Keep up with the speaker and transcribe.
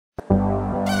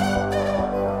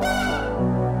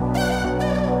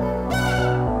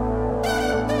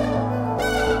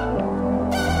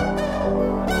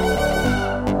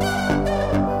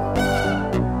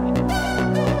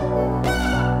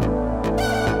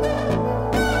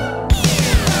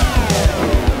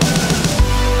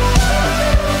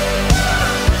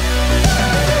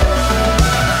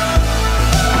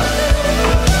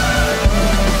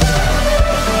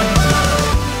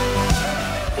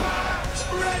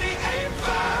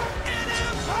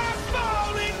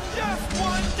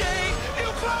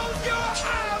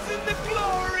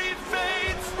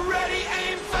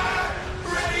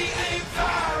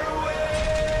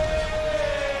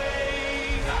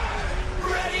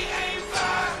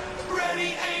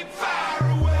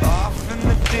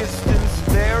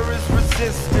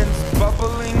resistance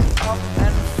bubbling up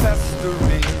and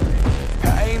festering.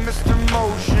 Hey, Mr.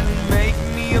 Motion, make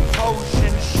me a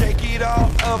potion, shake it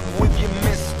all up with your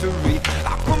mystery.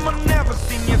 How come I never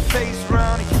seen your face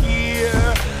round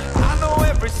here? I know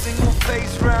every single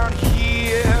face round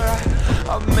here.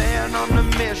 A man on a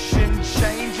mission,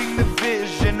 changing the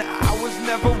vision. I was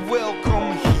never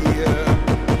welcome here.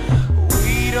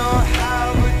 We don't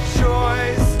have a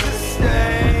choice to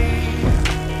stay.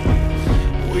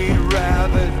 We'd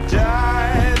rather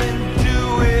die than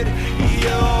do it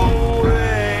your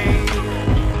way.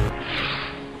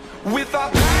 With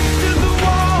our backs to the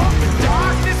wall, the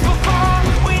darkness will fall.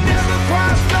 We never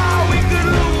quite thought we could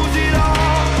lose it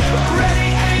all. Ready,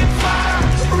 aim, fire.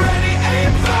 Ready,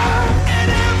 aim, fire. An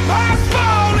empire's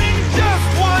falling just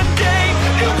one day.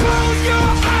 You close your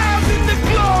eyes and the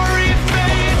glory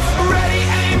fades. Ready,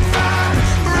 aim, fire.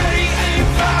 Ready, aim,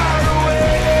 fire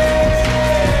away.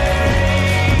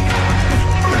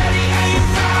 Ready, aim,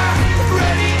 fire.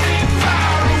 Ready, aim,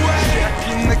 fire away.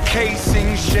 Checking the casing,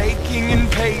 shaking and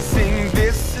pacing.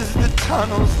 This is the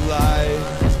tunnel's light.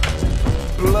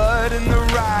 Blood in the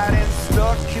riding,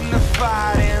 stuck in the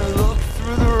fighting. Look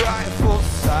through the rifle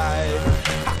sight.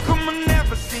 How come I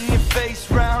never seen your face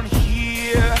round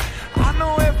here? I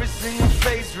know every single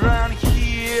face round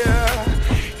here.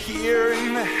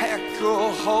 Hearing the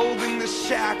heckle, holding the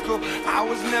shackle. I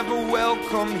was never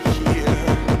welcome here.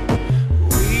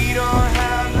 We don't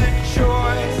have the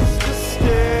choice to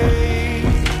stay.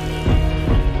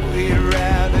 We'd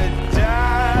rather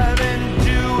die than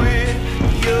do it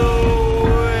your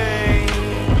way.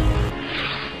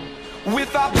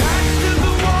 With our backs to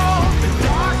the wall, the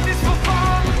darkness will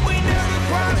fall. We never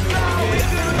quite thought we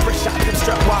could. First shot, them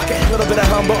strut walking. A little bit of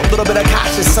humble, a little bit of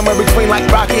cautious. Somewhere between like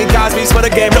Rocky and Cosby's for the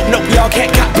game. Nope, nope, y'all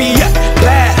can't copy yet.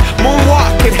 Bad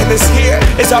moonwalking, and this here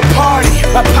is our party.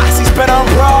 My posse's been on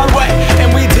Broadway,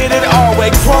 and we did it all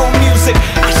way. Chrome music,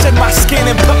 I shed my skin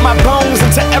and put my bones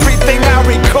into everything I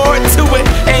record to it.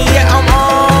 And yeah, I'm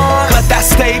on. Let that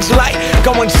stage light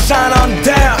go and shine on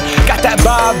down. Got that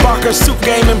Bob Barker suit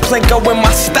game and Plinko in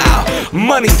my style.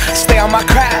 Money, stay on my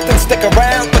craft and stick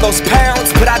around for those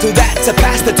pounds. But I do that to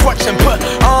pass the torch and put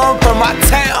on for my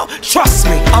town. Trust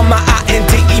me, on my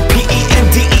INDEPENDENT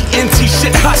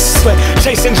shit hustling.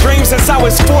 Chasing dreams since I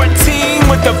was 14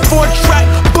 with the 4-track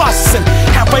bustin'.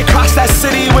 Halfway across that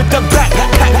city with the back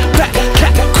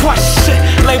question.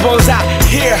 Labels out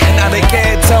here, now they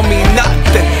can't tell me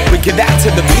nothing. We give that to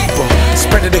the people,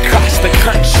 spread it across the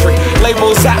country.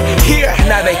 Labels out here,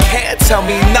 now they can't tell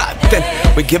me nothing.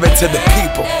 We give it to the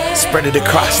people, spread it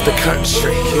across the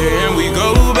country. Here we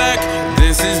go back,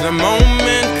 this is the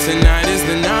moment. Tonight is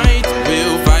the night,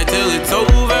 we'll fight till it's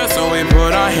over. So we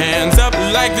put our hands up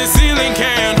like the ceiling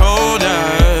can't hold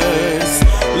us.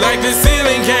 Like the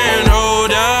ceiling can't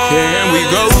hold us. Here we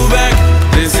go back,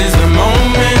 this is the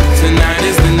moment. Tonight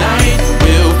is the night,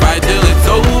 we'll fight till it's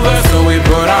over. So we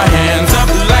put our hands up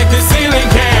like the ceiling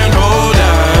can't hold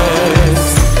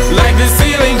us. Like the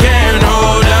ceiling can't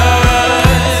hold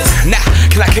us. Nah,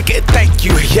 can I kick it? Thank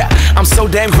you, yeah, I'm so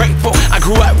damn grateful. I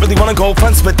grew up really wanna go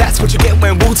fronts, but that's what you get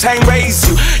when Wu-Tang raised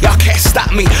you. Y'all can't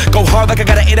stop me, go hard like I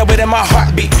got an 808 in my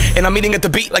heartbeat. And I'm eating at the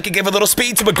beat like it gave a little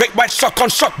speed to a great white shark on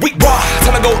Shark Week. Raw,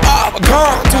 time to go off,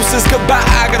 gone, deuces goodbye.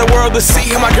 I got a world to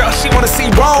see, and my girl, she wanna see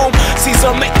Rome.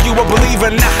 Caesar make you a believer,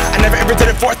 nah, I never ever did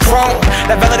it for a throne.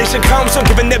 That validation comes from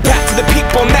giving it back to the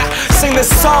people. Now, sing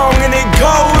this song and it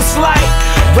goes like,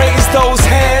 raise those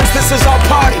hands, this is our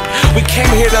party. We came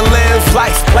here to live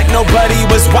life like nobody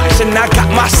was watching. I got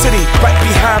my city right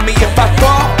behind me. If I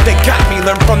fall, they got me.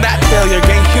 Learn from that failure,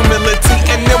 gain humility,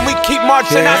 and then we keep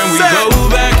marching. Here we go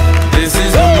back, this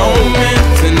is the moment.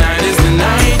 Tonight is the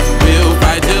night, we'll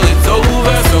fight till it's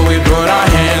over. So we put our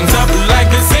hands up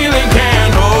like the ceiling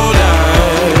can't hold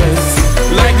us.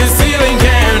 Like the ceiling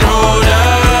can't hold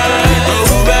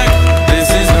us. Go back, this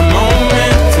is the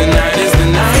moment. Tonight is the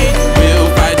night, we'll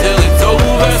fight till it's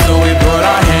over. So we put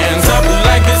our hands up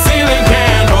like the ceiling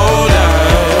can't hold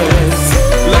us.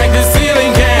 Like the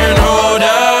ceiling can't hold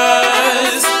us.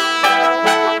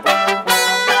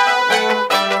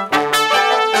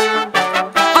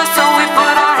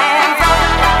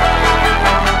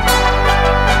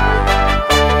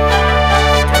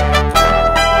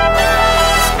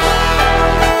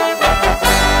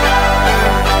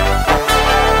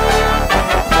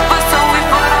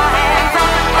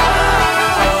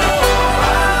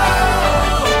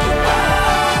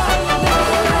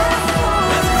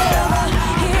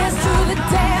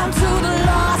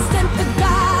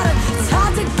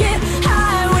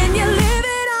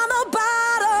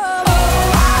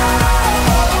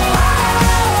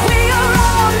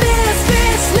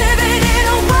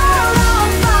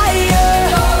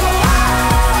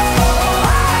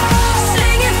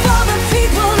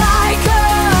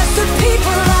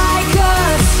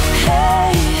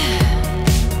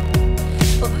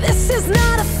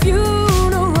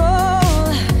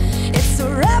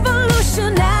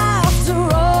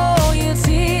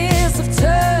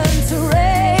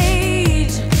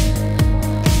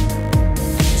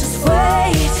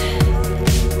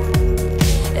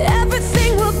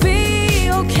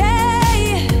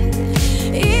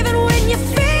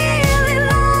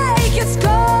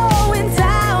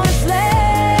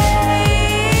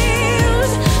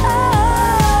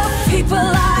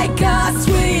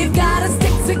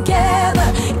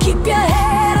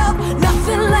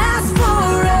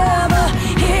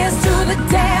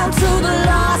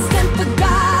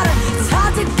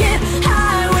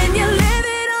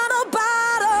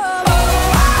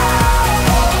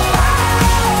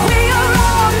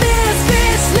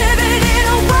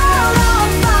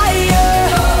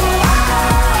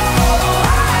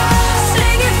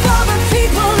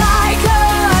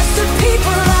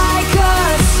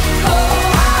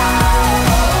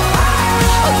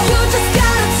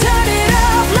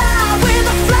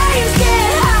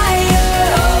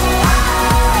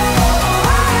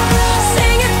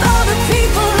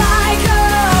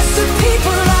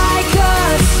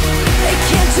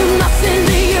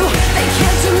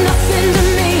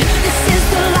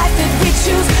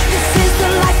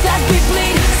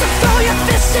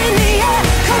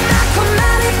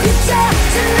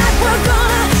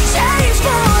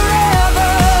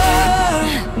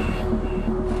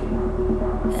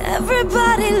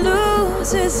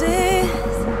 this is it.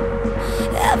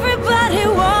 Everybody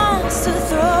wants to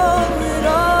throw it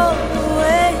all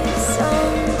away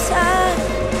sometimes.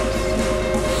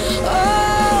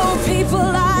 Oh, people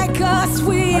like us,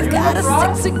 we've gotta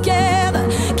stick together.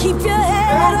 Keep your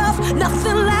head up,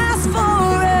 nothing